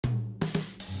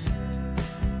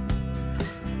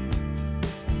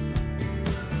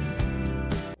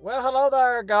Well, hello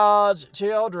there, God's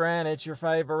children. It's your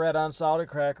favorite red unsalted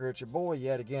cracker. It's your boy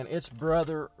yet again. It's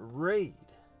Brother Reed.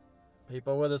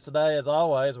 People with us today, as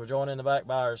always, we're joined in the back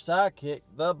by our sidekick,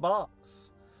 the Box.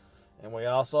 And we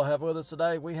also have with us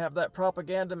today, we have that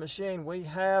propaganda machine. We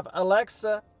have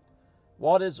Alexa.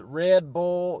 What is Red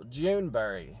Bull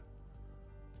Juneberry?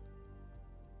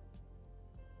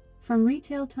 From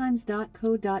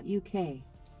retailtimes.co.uk.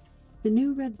 The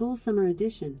new Red Bull Summer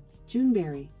Edition,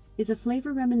 Juneberry, is a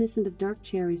flavor reminiscent of dark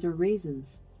cherries or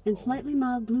raisins, and slightly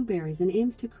mild blueberries, and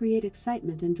aims to create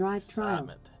excitement and drive trial.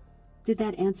 Did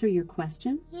that answer your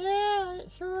question? Yeah,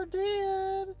 it sure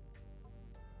did.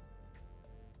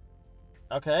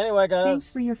 Okay, anyway, guys. Thanks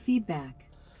for your feedback.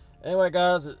 Anyway,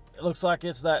 guys, it looks like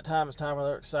it's that time. It's time for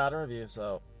another exciting review.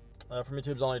 So, from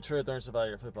YouTube's Only Truth, there's a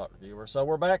value food plot reviewer. So,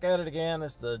 we're back at it again.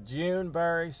 It's the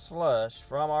Juneberry Slush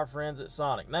from our friends at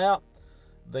Sonic. Now,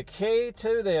 the key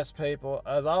to this, people,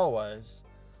 as always,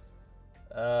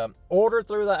 order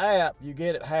through the app, you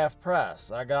get it half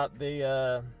price. I got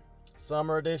the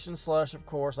Summer Edition Slush, of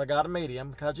course. I got a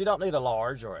medium because you don't need a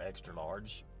large or extra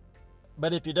large.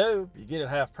 But if you do, you get it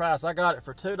half price. I got it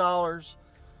for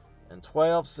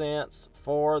 $2.12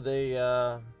 for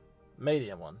the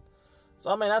medium one. So,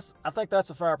 I mean, I think that's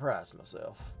a fair price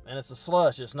myself. And it's a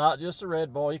slush. It's not just a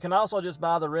Red Bull. You can also just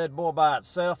buy the Red Bull by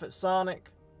itself at Sonic.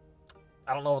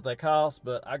 I don't know what they cost,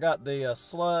 but I got the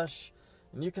slush,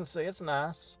 and you can see it's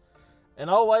nice.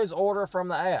 And always order from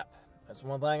the app. That's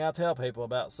one thing I tell people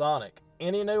about Sonic.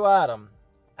 Any new item,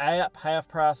 app half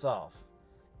price off.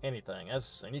 Anything. And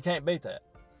you can't beat that.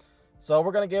 So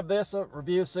we're going to give this a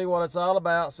review, see what it's all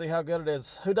about, see how good it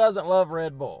is. Who doesn't love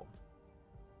Red Bull?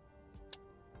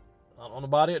 I don't know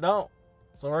nobody that don't.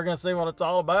 So we're going to see what it's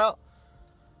all about.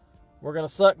 We're going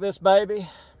to suck this baby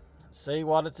and see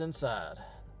what it's inside.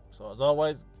 So as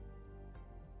always,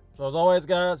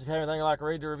 guys, if you have anything you'd like to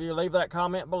read the review, leave that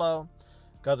comment below.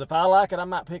 Because if I like it, I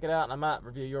might pick it out and I might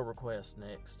review your request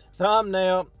next.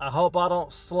 Thumbnail, I hope I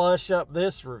don't slush up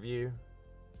this review.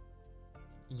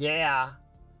 Yeah.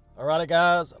 Alrighty,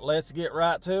 guys, let's get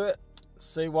right to it.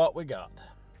 See what we got.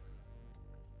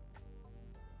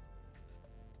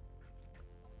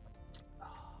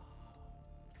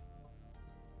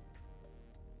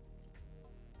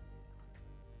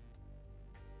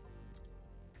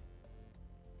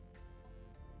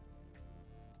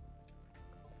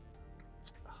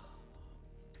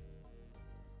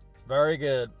 Very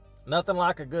good. Nothing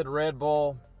like a good Red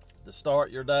Bull to start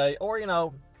your day, or, you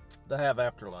know, to have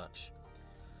after lunch.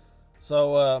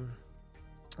 So,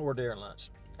 or during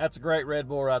lunch. That's a great Red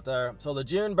Bull right there. So the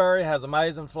Juneberry has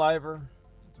amazing flavor.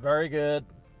 It's very good.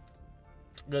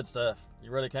 Good stuff.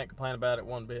 You really can't complain about it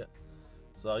one bit.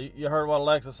 So you heard what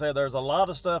Alexa said. There's a lot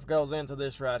of stuff goes into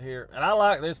this right here. And I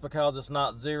like this because it's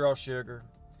not zero sugar.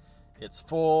 It's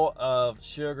full of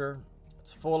sugar.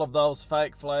 It's full of those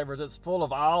fake flavors. It's full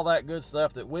of all that good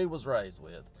stuff that we was raised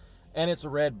with. And it's a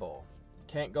Red Bull. You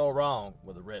can't go wrong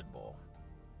with a Red Bull.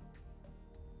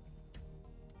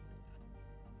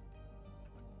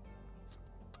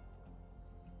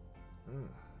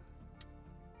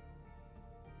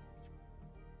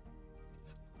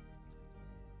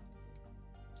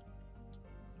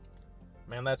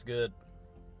 Man, that's good.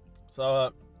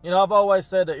 So, you know, I've always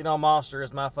said that, you know, Monster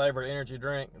is my favorite energy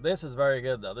drink. This is very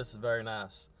good, though. This is very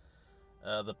nice.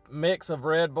 The mix of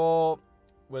Red Bull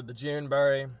with the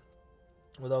Juneberry,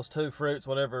 with those two fruits,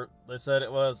 whatever they said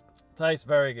it was, tastes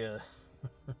very good.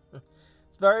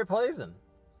 It's very pleasing.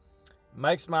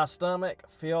 Makes my stomach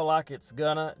feel like it's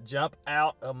gonna jump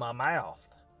out of my mouth.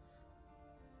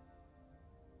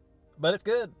 But it's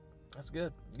good. That's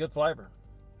good. Good flavor.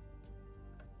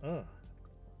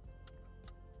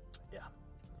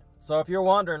 So if you're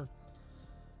wondering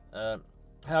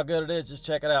how good it is, just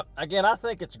check it out. Again, I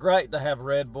think it's great to have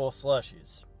Red Bull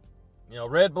slushies. You know,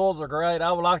 Red Bulls are great.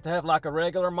 I would like to have like a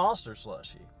regular Monster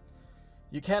slushie.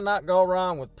 You cannot go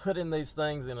wrong with putting these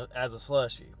things in as a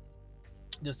slushie.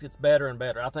 It just gets better and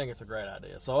better. I think it's a great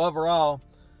idea. So overall,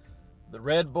 the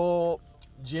Red Bull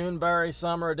Juneberry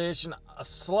Summer Edition, a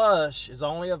slush, is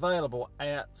only available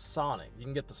at Sonic. You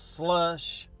can get the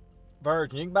slush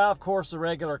version. You can buy, of course, the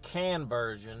regular can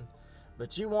version,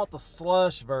 but you want the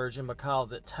slush version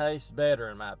because it tastes better,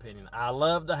 in my opinion. I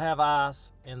love to have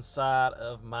ice inside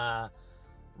of my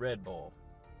Red Bull.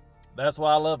 That's what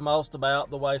I love most about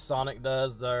the way Sonic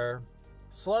does their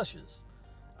slushes.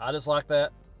 I just like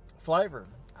that flavor.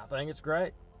 I think it's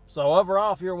great. So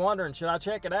overall, if you're wondering, should I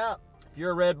check it out? If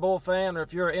you're a Red Bull fan, or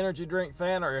if you're an energy drink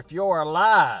fan, or if you're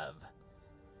alive,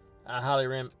 I highly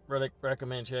really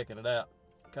recommend checking it out.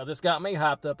 Because it's got me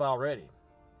hyped up already.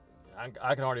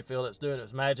 I can already feel it's doing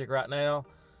its magic right now.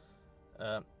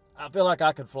 I feel like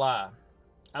I could fly.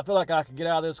 I feel like I could get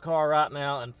out of this car right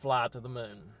now and fly to the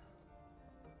moon.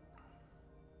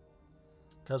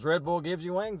 Because Red Bull gives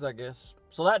you wings, I guess.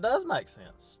 So that does make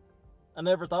sense. I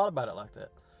never thought about it like that.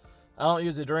 I don't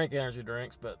usually drink energy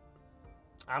drinks, but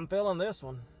I'm feeling this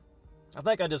one. I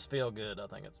think I just feel good. I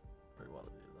think it's pretty what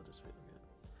it is. I just feel good.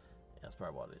 Yeah, that's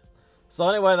probably what it is. So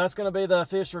anyway, that's going to be the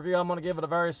fish review. I'm going to give it a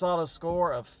very solid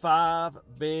score of 5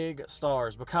 big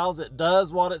stars because it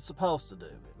does what it's supposed to do.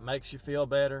 It makes you feel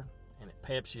better and it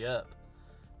peps you up.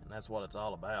 And that's what it's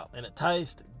all about. And it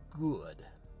tastes good.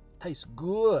 Tastes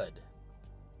good.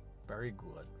 Very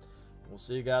good. We'll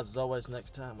see you guys as always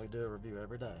next time we do a review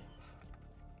every day.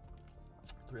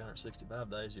 365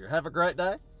 days a year. Have a great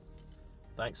day.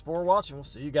 Thanks for watching. We'll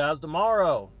see you guys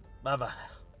tomorrow. Bye-bye.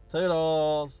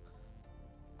 Toodles.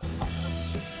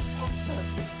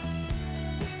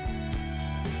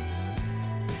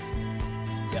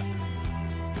 Yeah.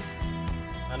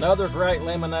 Another great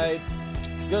lemonade.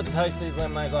 It's good to taste these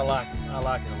lemonades. I like it a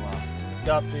lot. It's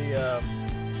got the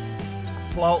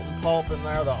floating pulp in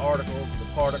there, the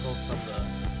particles from the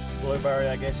blueberry,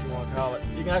 I guess you want to call it.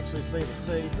 You can actually see the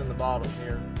seeds in the bottom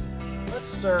here. Let's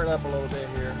stir it up a little bit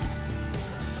here.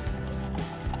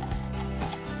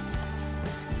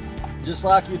 Just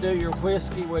like you do your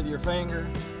whiskey with your finger,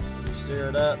 you stir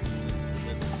it up,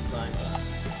 it's the same thing.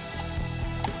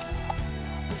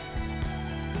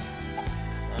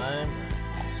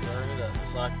 Stirring it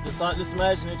up. Just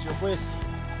imagine it's your whiskey.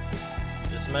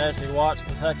 Just imagine you watch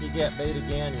Kentucky get beat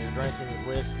again, you're drinking your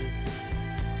whiskey.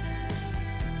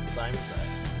 Same thing.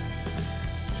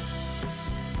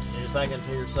 You're thinking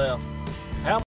to yourself,